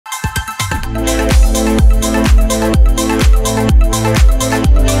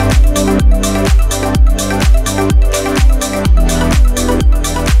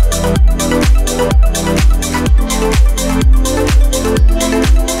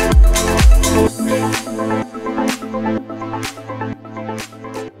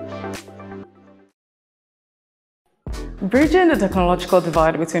Bridging the technological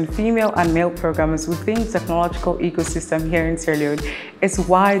divide between female and male programmers within the technological ecosystem here in Sierra Leone is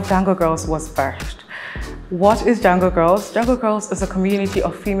why Jango Girls was birthed. What is Jango Girls? Jango Girls is a community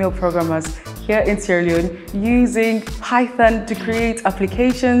of female programmers here in Sierra Leone using Python to create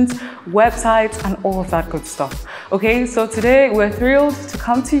applications, websites, and all of that good stuff. Okay, so today we're thrilled to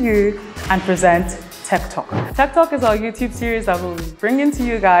come to you and present Tech Talk. Tech Talk is our YouTube series that we'll be bringing to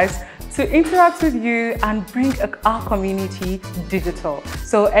you guys to interact with you and bring our community digital.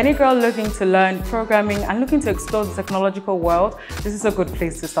 So any girl looking to learn programming and looking to explore the technological world, this is a good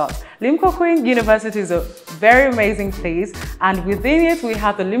place to start. Limco Queen University is a very amazing place, and within it we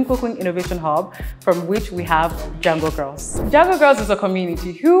have the Limco Queen Innovation Hub, from which we have Jango Girls. Jango Girls is a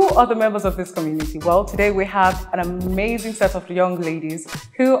community. Who are the members of this community? Well, today we have an amazing set of young ladies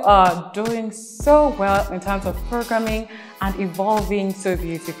who are doing so well in terms of programming and evolving so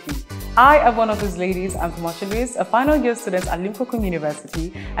beautifully. I am one of those ladies. I'm Tomasha Lewis, a final year student at Limco Queen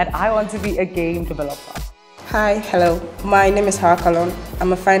University, and I want to be a game developer. Hi, hello. My name is Hawa Kalon.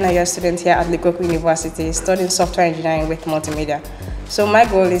 I'm a final year student here at Limco Queen University, studying software engineering with multimedia. So my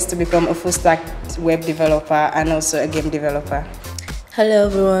goal is to become a full stack web developer and also a game developer. Hello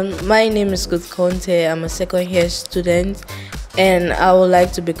everyone, my name is Good Conte. I'm a second year student and I would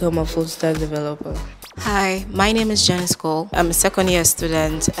like to become a full stack developer. Hi, my name is Janice Cole. I'm a second year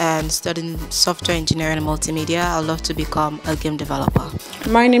student and studying software engineering and multimedia. I'd love to become a game developer.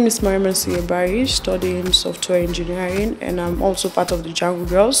 My name is Mariam Siyabari, studying software engineering, and I'm also part of the Jango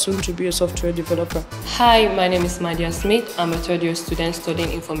Girls, soon to be a software developer. Hi, my name is Madia Smith. I'm a third year student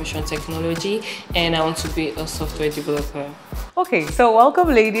studying information technology, and I want to be a software developer. Okay, so welcome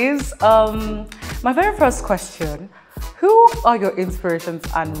ladies. My very first question, who are your inspirations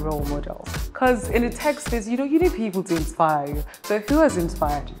and role models? Because in the tech space, you need people to inspire you. So who has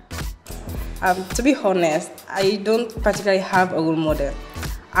inspired you? To be honest, I don't particularly have a role model.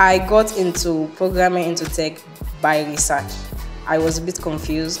 I got into programming, into tech by research. I was a bit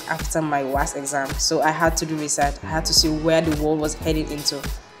confused after my last exam, so I had to do research. I had to see where the world was heading into.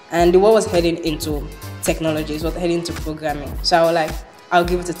 And the world was heading into technology, it was heading into programming. So I was like, I'll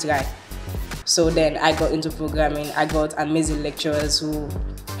give it a try. So then I got into programming. I got amazing lecturers who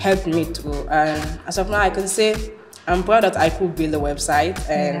helped me through. And as of now, I can say I'm proud that I could build a website,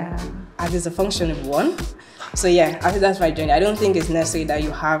 and as it's a functional one. So yeah, I think that's my journey. I don't think it's necessary that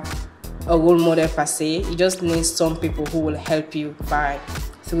you have a role model per se. You just need some people who will help you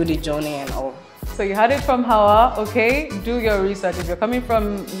through the journey and all. So you heard it from Hawa, okay? Do your research. If you're coming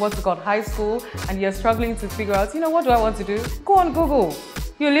from what's called high school and you're struggling to figure out, what do I want to do? Go on Google.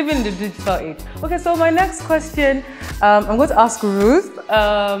 You live in the digital age. Okay, so my next question, I'm going to ask Ruth.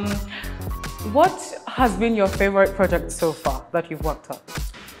 What has been your favorite project so far that you've worked on?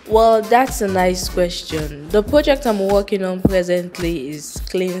 Well, that's a nice question. The project I'm working on presently is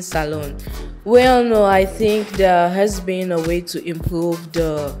Clean Salon. Well, no, I think there has been a way to improve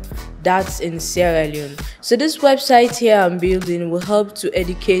the DATs in Sierra Leone. So this website here I'm building will help to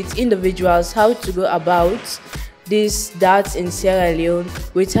educate individuals how to go about these DATs in Sierra Leone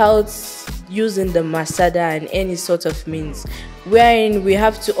without using the Masada and any sort of means, wherein we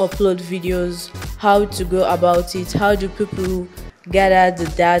have to upload videos, how to go about it, how do people gather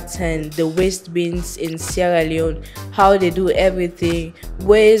the DATs and the waste bins in Sierra Leone, how they do everything,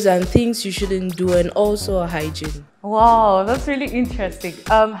 ways and things you shouldn't do, and also hygiene. Wow, that's really interesting.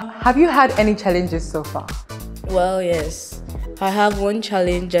 Have you had any challenges so far? Well, yes. I have one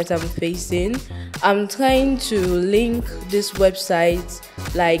challenge that I'm facing. I'm trying to link this website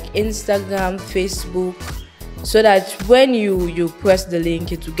like Instagram, Facebook, so that when you press the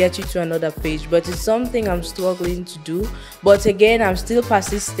link, it will get you to another page. But it's something I'm struggling to do. But again, I'm still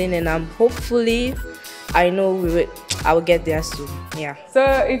persisting, and I'm hopefully, I know I will get there soon. Yeah. So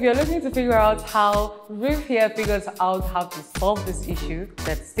if you're looking to figure out how Ruth here figures out how to solve this issue,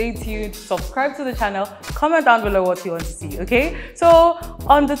 then stay tuned, subscribe to the channel, comment down below what you want to see, okay? So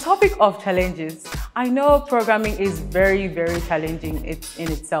on the topic of challenges, I know programming is very, very challenging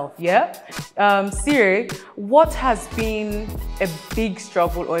in itself, yeah? Siri, what has been a big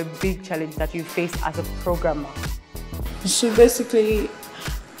struggle or a big challenge that you faced as a programmer? So basically,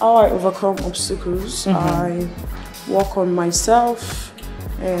 how I overcome obstacles, I work on myself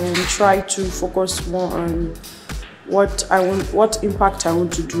and try to focus more on what impact I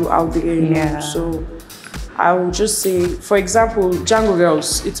want to do out there. So I will just say, for example, Jango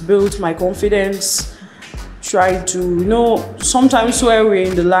Girls, it built my confidence. Try to, sometimes when we're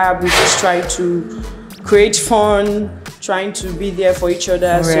in the lab, we just try to create fun, trying to be there for each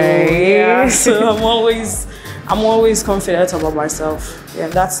other. Right. So I'm always confident about myself. Yeah,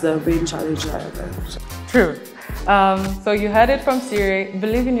 that's the main challenge I have. True. So you heard it from Siri,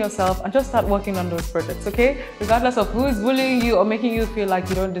 believe in yourself and just start working on those projects, okay? Regardless of who is bullying you or making you feel like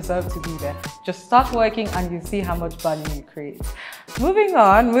you don't deserve to be there. Just start working and you see how much value you create.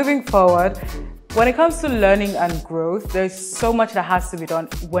 Moving forward, when it comes to learning and growth, there's so much that has to be done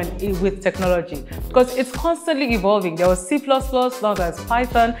with technology because it's constantly evolving. There was C++, now there's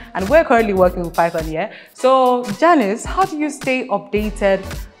Python, and we're currently working with Python here. So Janice, how do you stay updated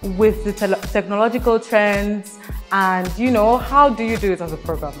with the technological trends and, how do you do it as a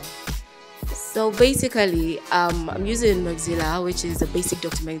programmer? So basically, I'm using Mozilla, which is the basic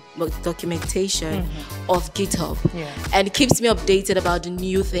documentation of GitHub. Yeah. And it keeps me updated about the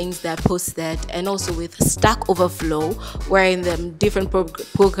new things that are posted, and also with Stack Overflow, wherein the different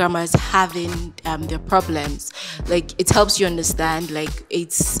programmers having their problems. Like, it helps you understand, like,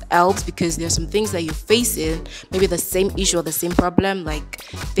 it helps because there's some things that you're facing, maybe the same issue or the same problem, like,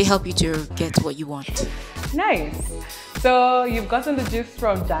 they help you to get what you want. Nice. So you've gotten the gist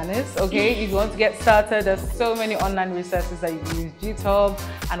from Janice, okay? If you want to get started, there's so many online resources that you can use, GitHub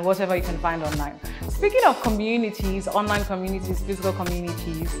and whatever you can find online. Speaking of communities, online communities, physical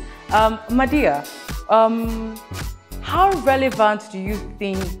communities, Madia, how relevant do you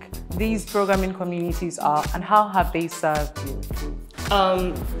think these programming communities are and how have they served you?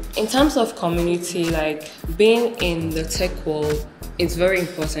 In terms of community, like being in the tech world, it's very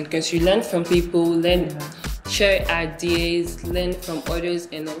important because you learn from people, share ideas, learn from others,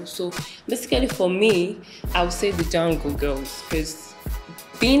 and also basically for me, I would say the Jango Girls, because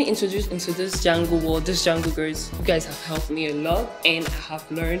being introduced into this Django world, this Jango Girls, you guys have helped me a lot, and I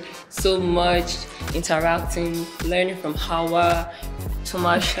have learned so much, interacting, learning from Hawa,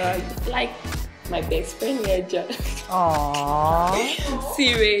 Tomasha, like my best friend Neja. Aww.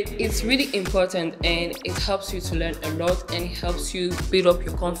 Siri, it's really important and it helps you to learn a lot and it helps you build up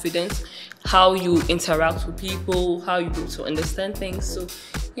your confidence, how you interact with people, how you do to understand things. So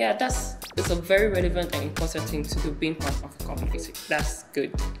yeah, it's a very relevant and important thing to do, being part of a community. That's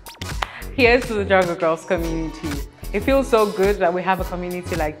good. Here's to the Jango Girls community. It feels so good that we have a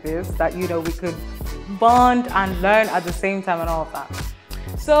community like this, that we could bond and learn at the same time and all of that.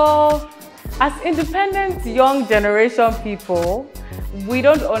 So as independent young generation people, we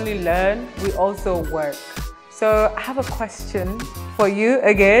don't only learn, we also work. So I have a question for you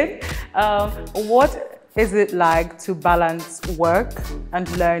again. What is it like to balance work and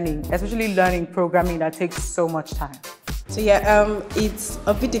learning, especially learning programming that takes so much time? So yeah, it's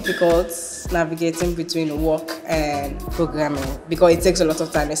a bit difficult navigating between work and programming because it takes a lot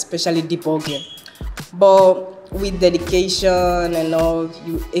of time, especially debugging. But with dedication and all,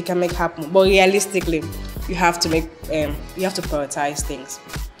 it can make happen. But realistically, you have to prioritize things.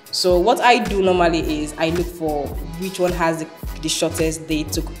 So what I do normally is I look for which one has the shortest day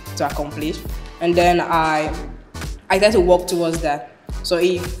to accomplish, and then I try to work towards that. So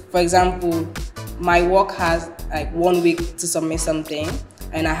if, for example, my work has like 1 week to submit something,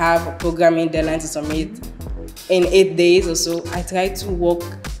 and I have a programming deadline to submit in 8 days or so, I try to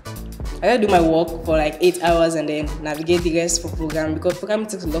do my work for like 8 hours and then navigate the rest for programming, because programming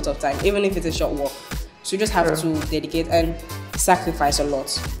takes a lot of time, even if it's a short work. So you just have to dedicate and sacrifice a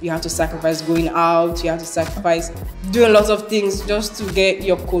lot. You have to sacrifice going out, you have to sacrifice doing lots of things just to get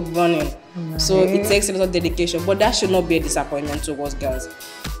your code running. So it takes a lot of dedication, but that should not be a disappointment to us girls.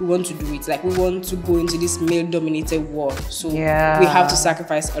 We want to do it, like we want to go into this male-dominated world. So we have to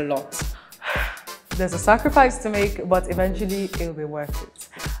sacrifice a lot. There's a sacrifice to make, but eventually it'll be worth it.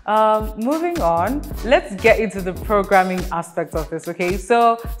 Moving on, let's get into the programming aspect of this, okay?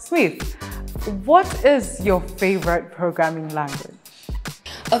 So, Smith, what is your favorite programming language?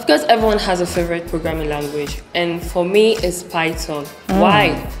 Of course, everyone has a favorite programming language, and for me, it's Python.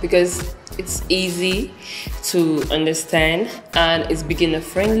 Why? Because it's easy to understand, and it's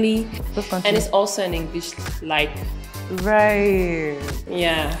beginner-friendly, and it's also in English-like. Right.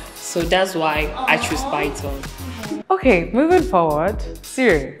 Yeah, so that's why I choose Python. Okay, moving forward,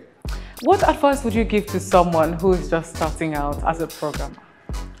 Siri, what advice would you give to someone who is just starting out as a programmer?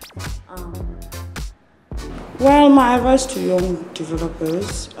 Well, my advice to young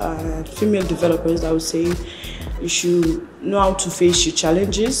developers, female developers, I would say you should know how to face your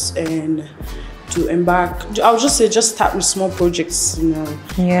challenges and to embark. I would just say just start with small projects,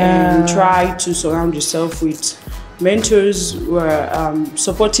 and try to surround yourself with mentors who are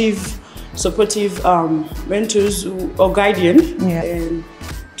supportive mentors or guardian, and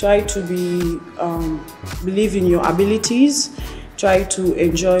try to believe in your abilities, try to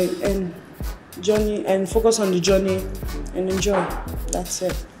enjoy and journey and focus on the journey and enjoy. That's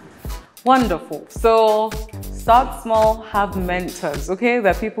it. Wonderful. So Start small, have mentors, okay?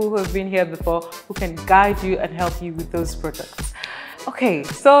 There are people who have been here before who can guide you and help you with those projects. Okay,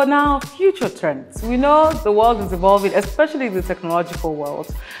 so now future trends. We know the world is evolving, especially the technological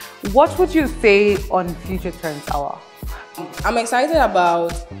world. What would you say on future trends, Awa? I'm excited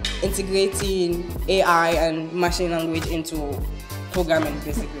about integrating AI and machine language into programming,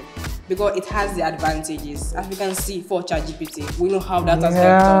 basically, because it has the advantages. As we can see for ChatGPT, we know how that has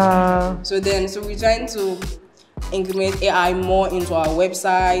helped us. So we're trying to integrate AI more into our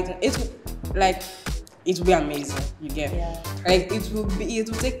website. It will be amazing, you get. Like it will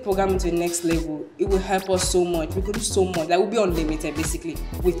take programming to the next level. It will help us so much. We could do so much. That will be unlimited basically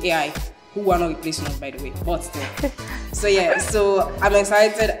with AI, who are not replacing us, by the way, but still. So I'm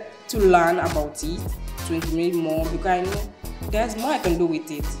excited to learn about it, to implement more, because I know there's more I can do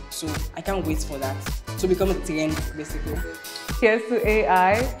with it. So I can't wait for that to become a trend, basically. Here's to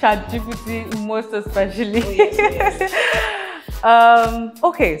AI, ChatGPT most especially. Oh, yes.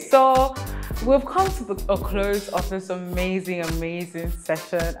 Okay, so we've come to a close of this amazing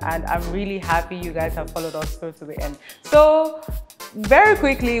session, and I'm really happy you guys have followed us through to the end. So very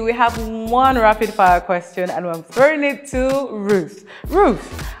quickly, we have one rapid fire question, and I'm throwing it to Ruth. Ruth,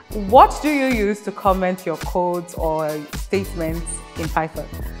 what do you use to comment your codes or statements in Python?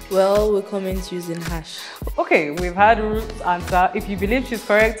 Well, we comment using hash. Okay, we've had Ruth's answer. If you believe she's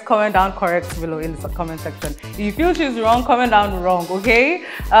correct, comment down correct below in the comment section. If you feel she's wrong, comment down wrong, okay?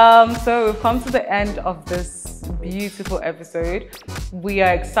 So we've come to the end of this beautiful episode. We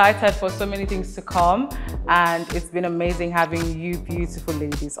are excited for so many things to come, and it's been amazing having you beautiful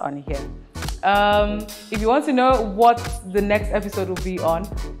ladies on here. If you want to know what the next episode will be on,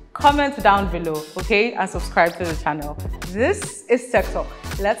 comment down below, okay? And subscribe to the channel. This is Tech Talk.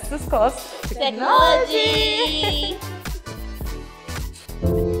 Let's discuss Technology!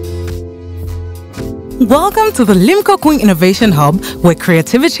 Welcome to the Limco Queen Innovation Hub, where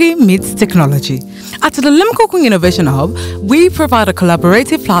creativity meets technology. At the Limco Queen Innovation Hub, we provide a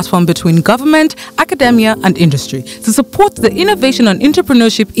collaborative platform between government, academia, and industry to support the innovation and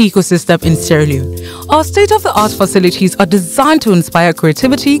entrepreneurship ecosystem in Sierra Leone. Our state-of-the-art facilities are designed to inspire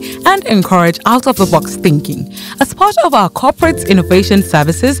creativity and encourage out-of-the-box thinking. As part of our corporate innovation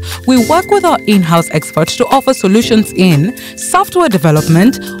services, we work with our in-house experts to offer solutions in software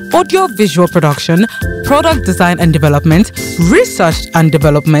development, audio-visual production, product design and development, research and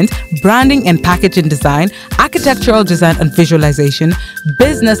development, branding and packaging design, architectural design and visualization,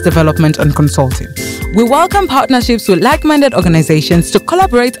 business development and consulting. We welcome partnerships with like-minded organizations to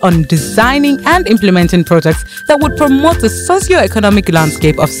collaborate on designing and implementing projects that would promote the socio-economic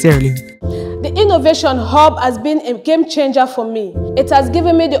landscape of Sierra Leone. The Innovation Hub has been a game changer for me. It has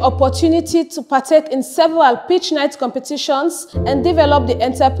given me the opportunity to partake in several pitch night competitions and develop the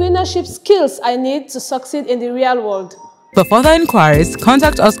entrepreneurship skills I need to succeed in the real world. For further inquiries,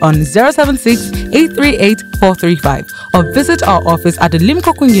 contact us on 076-838-435 or visit our office at the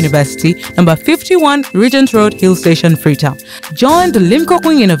Limco Queen University, number 51 Regent Road, Hill Station, Freetown. Join the Limco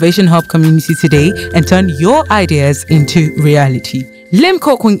Queen Innovation Hub community today and turn your ideas into reality.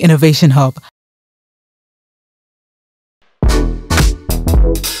 Limco Queen Innovation Hub,